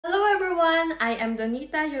everyone, I am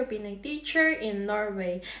Donita, your Pinay teacher in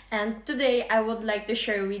Norway, and today I would like to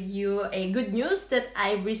share with you a good news that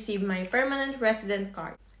I received my permanent resident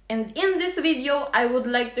card. And in this video, I would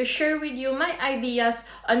like to share with you my ideas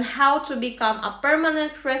on how to become a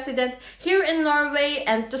permanent resident here in Norway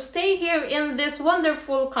and to stay here in this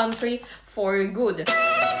wonderful country for good.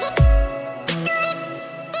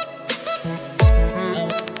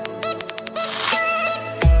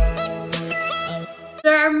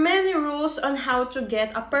 There are many rules on how to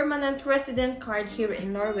get a permanent resident card here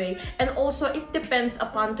in Norway, and also it depends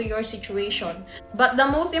upon to your situation. But the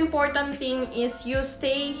most important thing is you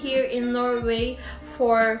stay here in Norway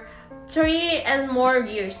for 3 and more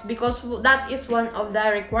years, because that is one of the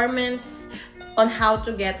requirements on how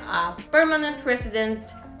to get a permanent resident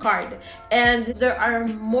card. And there are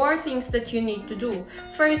more things that you need to do.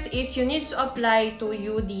 First is you need to apply to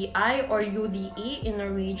UDI or UDE in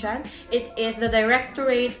Norwegian. It is the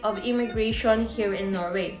Directorate of Immigration here in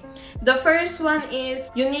Norway. The first one is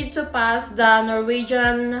you need to pass the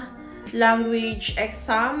Norwegian language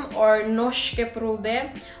exam or norske prøve.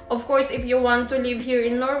 Of course, if you want to live here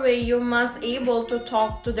in Norway, you must able to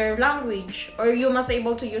talk to their language, or you must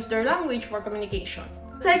able to use their language for communication.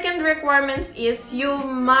 Second requirements is you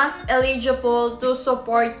must eligible to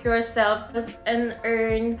support yourself and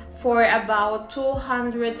earn for about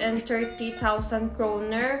 230,000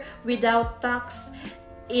 kroner without tax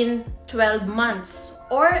in 12 months.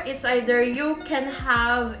 Or it's either you can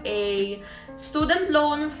have a student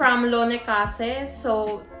loan from Lånekasse.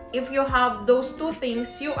 So if you have those two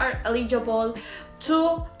things, you are eligible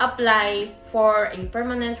to apply for a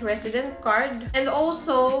permanent resident card. And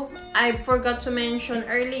also, I forgot to mention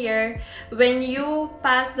earlier, when you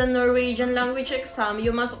pass the Norwegian language exam,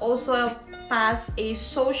 you must also pass a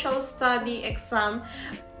social study exam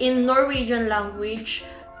in Norwegian language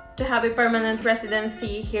to have a permanent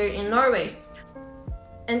residency here in Norway.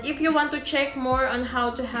 And if you want to check more on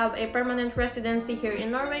how to have a permanent residency here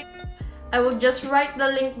in Norway, I will just write the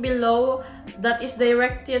link below that is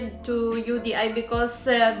directed to UDI, because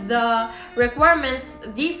the requirements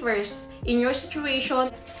differs in your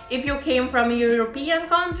situation. If you came from a European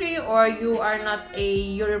country or you are not a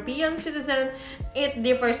European citizen, it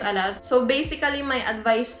differs a lot. So basically, my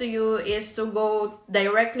advice to you is to go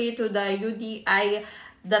directly to the UDI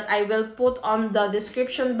that I will put on the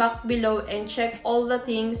description box below and check all the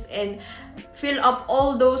things and fill up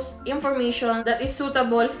all those information that is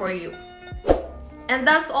suitable for you. And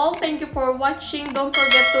that's all. Thank you for watching. Don't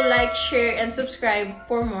forget to like, share, and subscribe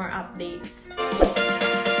for more updates.